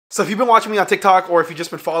So if you've been watching me on TikTok or if you've just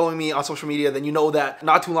been following me on social media, then you know that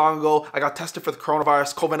not too long ago, I got tested for the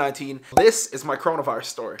coronavirus, COVID-19. This is my coronavirus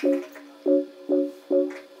story.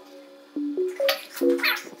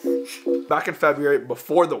 Back in February,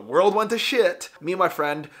 before the world went to shit, me and my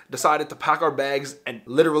friend decided to pack our bags and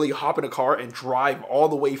literally hop in a car and drive all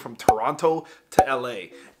the way from Toronto to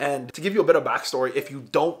LA. And to give you a bit of backstory, if you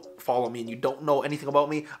don't follow me and you don't know anything about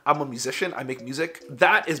me, I'm a musician, I make music.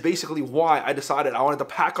 That is basically why I decided I wanted to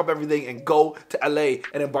pack up everything and go to LA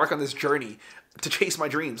and embark on this journey to chase my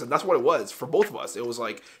dreams. And that's what it was for both of us. It was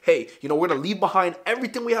like, hey, you know, we're gonna leave behind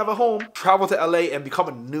everything we have at home, travel to LA and become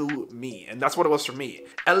a new me. And that's what it was for me.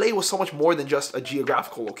 LA was so much more than just a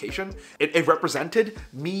geographical location. It represented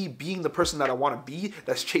me being the person that I want to be,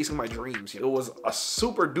 that's chasing my dreams. It was a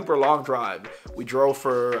super duper long drive. We drove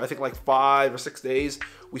for I think like 5 or 6 days.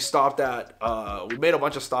 We stopped at, we made a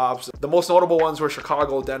bunch of stops. The most notable ones were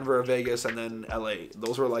Chicago, Denver, Vegas, and then LA.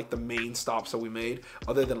 Those were like the main stops that we made,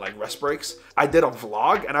 other than like rest breaks. I did a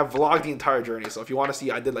vlog, and I vlogged the entire journey. So if you want to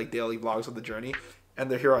see, I did like daily vlogs of the journey, and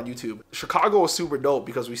they're here on YouTube. Chicago was super dope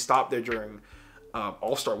because we stopped there during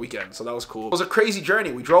All-Star weekend, so that was cool. It was a crazy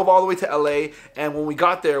journey. We drove all the way to LA, and when we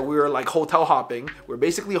got there, we were like hotel hopping. We were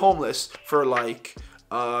basically homeless for like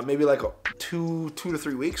maybe like 2 to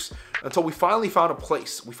 3 weeks until we finally found a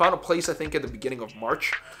place. We found a place, I think, at the beginning of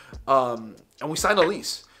March, and we signed a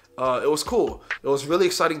lease. It was cool. It was a really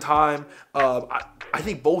exciting time. I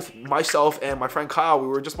think both myself and my friend Kyle, we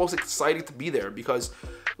were just most excited to be there because,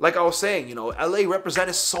 like I was saying, you know, LA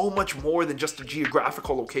represented so much more than just a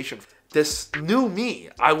geographical location. This new me,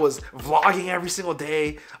 I was vlogging every single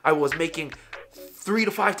day. I was making 3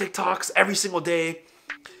 to 5 TikToks every single day,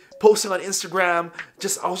 posting on Instagram.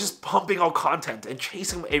 I was just pumping out content and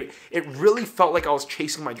chasing it really felt like I was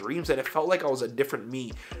chasing my dreams, and it felt like I was a different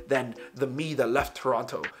me than the me that left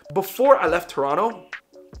Toronto. Before I left Toronto,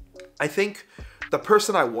 I think the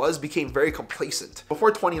person I was became very complacent.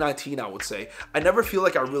 Before 2019, I would say, I never feel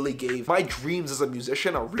like I really gave my dreams as a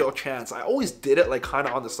musician a real chance. I always did it like kind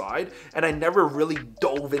of on the side, and I never really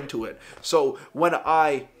dove into it. So when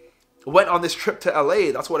I went on this trip to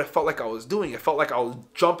LA, that's what it felt like I was doing. It felt like I was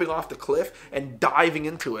jumping off the cliff and diving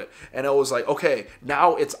into it. And it was like, okay,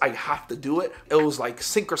 now I have to do it. It was like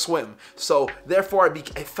sink or swim. So therefore,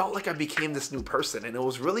 it felt like I became this new person, and it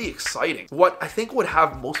was really exciting. What I think would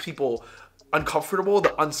have most people uncomfortable,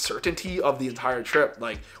 the uncertainty of the entire trip.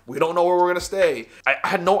 Like, we don't know where we're gonna stay. I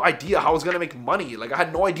had no idea how I was gonna make money. Like, I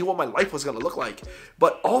had no idea what my life was gonna look like.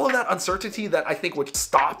 But all of that uncertainty that I think would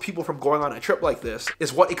stop people from going on a trip like this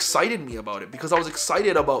is what excited me about it, because I was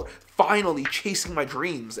excited about finally chasing my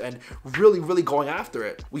dreams and really, really going after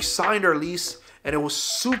it. We signed our lease, and it was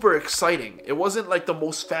super exciting. It wasn't like the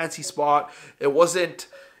most fancy spot. It wasn't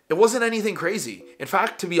anything crazy. In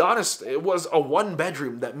fact, to be honest, it was a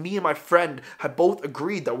 1-bedroom that me and my friend had both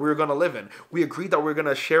agreed that we were gonna live in. We agreed that we were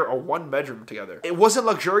gonna share a 1-bedroom together. It wasn't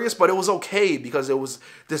luxurious, but it was okay because it was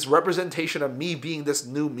this representation of me being this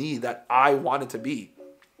new me that I wanted to be.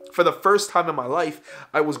 For the first time in my life,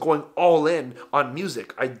 I was going all in on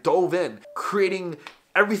music. I dove in, creating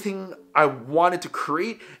everything I wanted to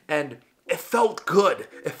create, and it felt good.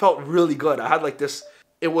 It felt really good. I had like this,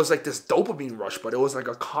 it was like this dopamine rush, but it was like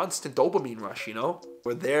a constant dopamine rush, you know?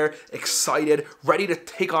 We're there, excited, ready to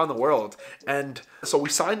take on the world. And so we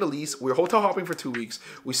signed a lease. We were hotel hopping for 2 weeks.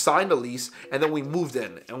 We signed a lease, and then we moved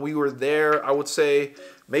in. And we were there, I would say,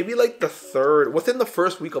 maybe like within the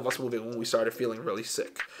first week of us moving, when we started feeling really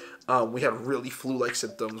sick. We had really flu-like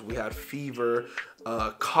symptoms. We had fever,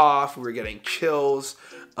 cough, we were getting chills.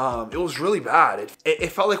 It was really bad.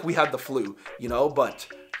 It felt like we had the flu, you know, but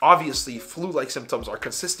obviously, flu-like symptoms are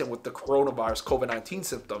consistent with the coronavirus COVID-19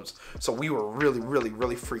 symptoms. So we were really, really,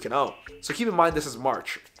 really freaking out. So keep in mind, this is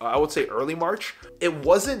March. I would say early March. It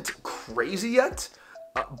wasn't crazy yet,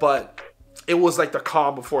 but it was like the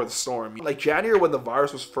calm before the storm. Like January, when the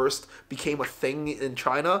virus was first became a thing in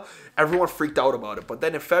China, everyone freaked out about it. But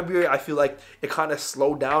then in February, I feel like it kind of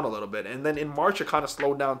slowed down a little bit. And then in March, it kind of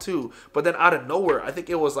slowed down too. But then out of nowhere, I think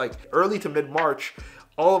it was like early to mid-March,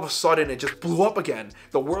 all of a sudden it just blew up again.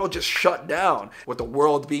 The world just shut down, with the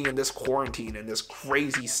world being in this quarantine, in this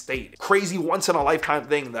crazy state. Crazy once-in-a-lifetime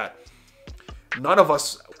thing that none of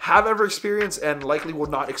us have ever experienced and likely will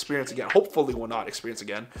not experience again. Hopefully will not experience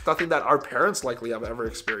again. Nothing that our parents likely have ever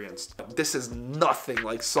experienced. This is nothing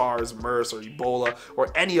like SARS, MERS, or Ebola,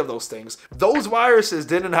 or any of those things. Those viruses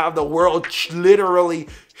didn't have the world literally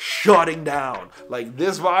shutting down. Like,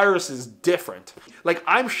 this virus is different. Like,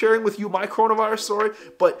 I'm sharing with you my coronavirus story,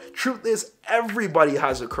 but truth is, everybody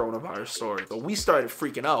has a coronavirus story. So we started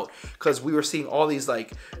freaking out because we were seeing all these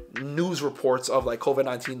like news reports of like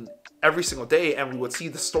COVID-19 every single day, and we would see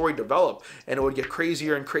the story develop, and it would get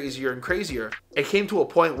crazier and crazier and crazier. It came to a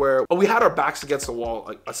point where we had our backs against the wall,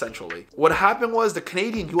 like, essentially. What happened was the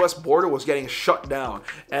Canadian-US border was getting shut down,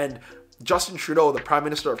 and Justin Trudeau, the Prime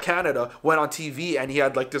Minister of Canada, went on TV and he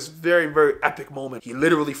had like this very, very epic moment. He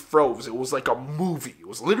literally froze. It was like a movie. It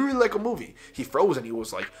was literally like a movie. He froze and he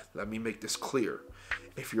was like, let me make this clear.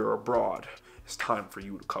 If you're abroad, it's time for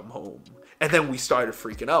you to come home. And then we started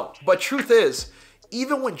freaking out. But truth is,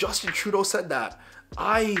 even when Justin Trudeau said that,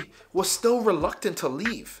 I was still reluctant to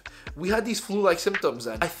leave. We had these flu-like symptoms,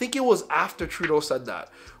 and I think it was after Trudeau said that,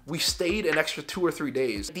 we stayed an extra 2 or 3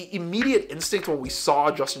 days. The immediate instinct when we saw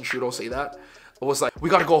Justin Trudeau say that was like, we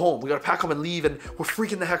gotta go home, we gotta pack up and leave, and we're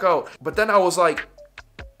freaking the heck out. But then I was like,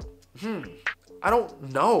 I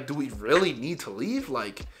don't know. Do we really need to leave?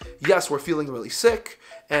 Like, yes, we're feeling really sick,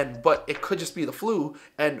 but it could just be the flu.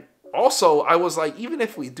 And also, I was like, even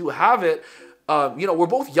if we do have it, you know, we're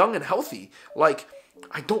both young and healthy. Like,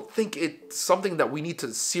 I don't think it's something that we need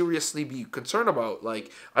to seriously be concerned about.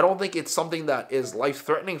 Like, I don't think it's something that is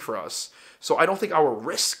life-threatening for us. So I don't think our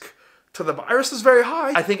risk to the virus is very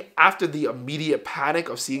high. I think after the immediate panic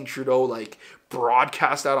of seeing Trudeau like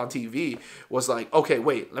broadcast out on TV was like, okay,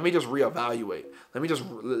 wait, let me just reevaluate.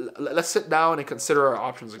 Let's sit down and consider our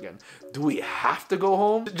options again. Do we have to go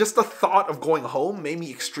home? Just the thought of going home made me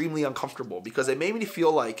extremely uncomfortable because it made me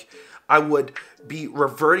feel like I would be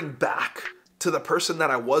reverting back to the person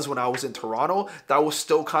that I was when I was in Toronto that was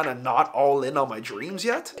still kind of not all in on my dreams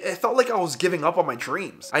yet. It felt like I was giving up on my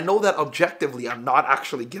dreams. I know that objectively I'm not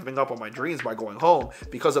actually giving up on my dreams by going home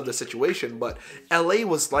because of the situation, but LA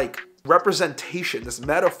was like representation, this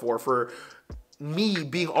metaphor for me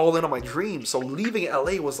being all in on my dreams. So leaving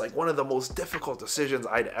LA was like one of the most difficult decisions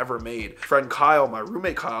I'd ever made. Friend Kyle, my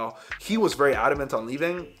roommate Kyle, he was very adamant on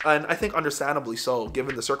leaving, and I think understandably so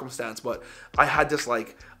given the circumstance, but I had this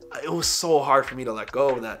like, it was so hard for me to let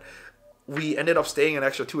go that we ended up staying an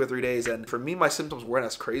extra 2 or 3 days, and for me, my symptoms weren't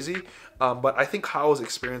as crazy, but I think Kyle was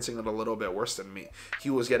experiencing it a little bit worse than me. He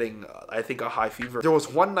was getting, I think, a high fever. There was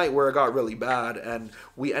one night where it got really bad, and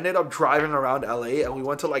we ended up driving around LA, and we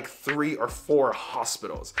went to like 3 or 4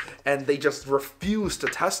 hospitals, and they just refused to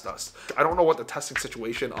test us. I don't know what the testing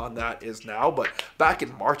situation on that is now, but back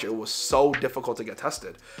in March, it was so difficult to get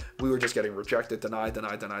tested. We were just getting rejected, denied,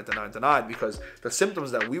 because the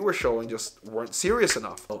symptoms that we were showing just weren't serious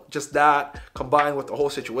enough. Just that, combined with the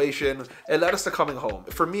whole situation, it led us to coming home.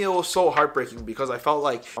 For me, it was so heartbreaking because I felt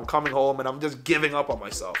like I'm coming home and I'm just giving up on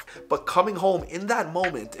myself. But coming home in that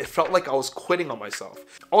moment, it felt like I was quitting on myself.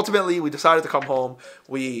 Ultimately, we decided to come home.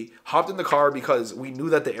 We hopped in the car because we knew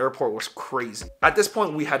that the airport was crazy. At this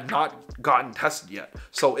point, we had not gotten tested yet.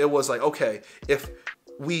 So it was like, okay, if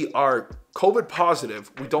we are COVID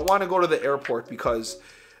positive, we don't want to go to the airport because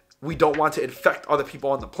we don't want to infect other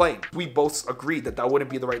people on the plane. We both agreed that that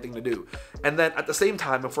wouldn't be the right thing to do. And then at the same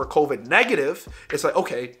time, if we're COVID negative, it's like,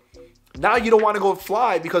 okay, now you don't want to go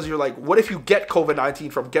fly because you're like, what if you get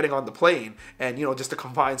COVID-19 from getting on the plane and, you know, just a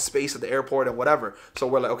confined space at the airport and whatever. So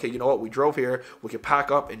we're like, okay, you know what? We drove here. We can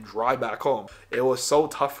pack up and drive back home. It was so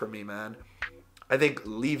tough for me, man. I think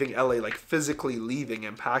leaving LA, like physically leaving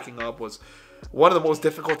and packing up was one of the most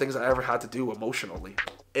difficult things I ever had to do emotionally.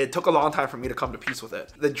 It took a long time for me to come to peace with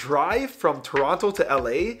it. The drive from Toronto to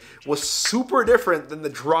LA was super different than the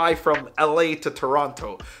drive from LA to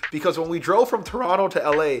Toronto. Because when we drove from Toronto to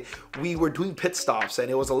LA, we were doing pit stops and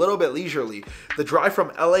it was a little bit leisurely. The drive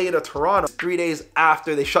from LA to Toronto, 3 days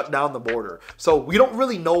after they shut down the border. So we don't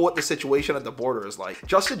really know what the situation at the border is like.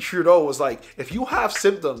 Justin Trudeau was like, if you have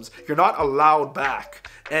symptoms, you're not allowed back.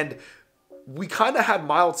 And we kind of had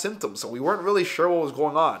mild symptoms, so we weren't really sure what was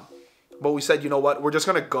going on. But we said, you know what, we're just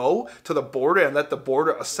going to go to the border and let the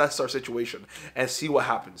border assess our situation and see what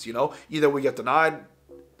happens, you know? Either we get denied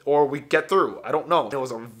or we get through. I don't know. It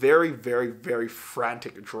was a very, very, very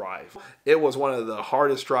frantic drive. It was one of the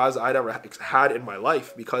hardest drives I'd ever had in my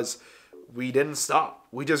life because we didn't stop.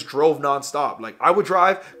 We just drove nonstop. Like, I would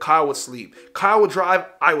drive, Kyle would sleep. Kyle would drive,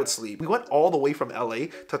 I would sleep. We went all the way from LA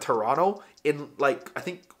to Toronto in like, I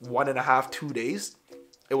think 1.5, 2 days.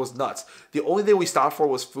 It was nuts. The only thing we stopped for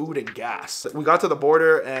was food and gas. We got to the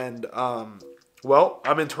border and, well,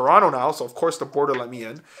 I'm in Toronto now, so of course the border let me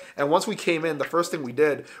in. And once we came in, the first thing we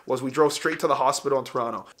did was we drove straight to the hospital in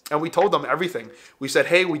Toronto. And we told them everything. We said,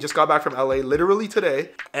 hey, we just got back from LA literally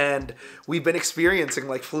today, and we've been experiencing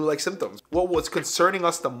like flu-like symptoms. What was concerning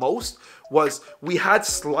us the most was we had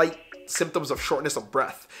slight symptoms of shortness of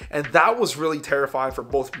breath. And that was really terrifying for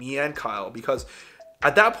both me and Kyle because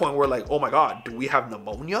at that point, we're like, oh my God, do we have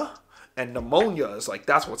pneumonia? And pneumonia is like,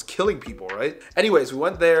 that's what's killing people, right? Anyways, we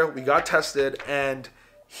went there, we got tested, and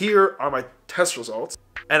Here are my test results.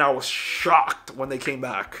 And I was shocked when they came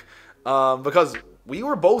back because we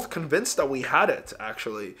were both convinced that we had it,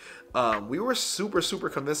 actually. We were super, super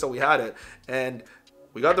convinced that we had it. And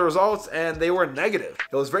we got the results and they were negative.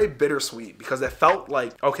 It was very bittersweet because it felt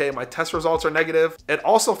like, okay, my test results are negative. It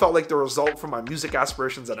also felt like the result from my music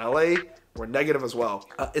aspirations in LA were negative as well.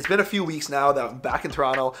 It's been a few weeks now that I'm back in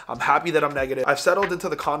Toronto. I'm happy that I'm negative. I've settled into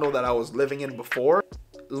the condo that I was living in before.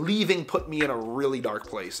 Leaving put me in a really dark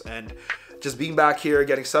place, and just being back here,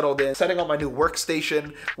 getting settled in, setting up my new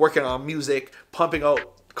workstation, working on music, pumping out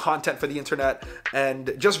content for the internet,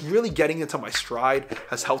 and just really getting into my stride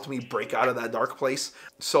has helped me break out of that dark place.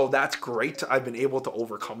 So that's great. I've been able to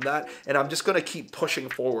overcome that, and I'm just gonna keep pushing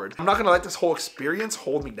forward. I'm not gonna let this whole experience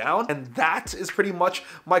hold me down, and that is pretty much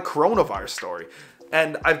my coronavirus story.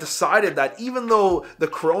 And I've decided that even though the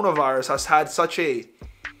coronavirus has had such a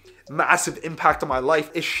massive impact on my life,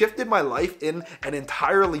 it shifted my life in an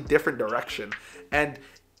entirely different direction. And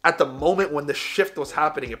at the moment when the shift was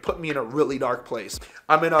happening, it put me in a really dark place.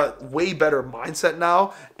 I'm in a way better mindset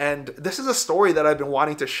now, and this is a story that I've been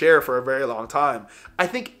wanting to share for a very long time. I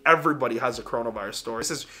think everybody has a coronavirus story.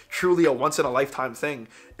 This is truly a once-in-a-lifetime thing,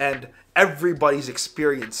 and everybody's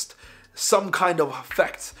experienced some kind of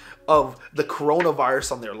effect of the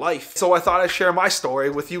coronavirus on their life. So I thought I'd share my story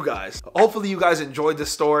with you guys. Hopefully you guys enjoyed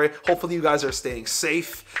this story. Hopefully you guys are staying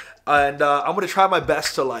safe. And I'm gonna try my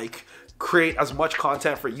best to create as much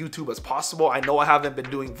content for YouTube as possible. I know I haven't been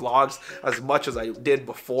doing vlogs as much as I did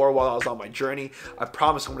before while I was on my journey. I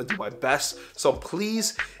promise I'm gonna do my best. So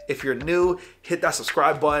please, if you're new, hit that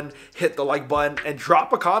subscribe button, hit the like button, and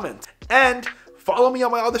drop a comment. And follow me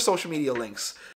on my other social media links.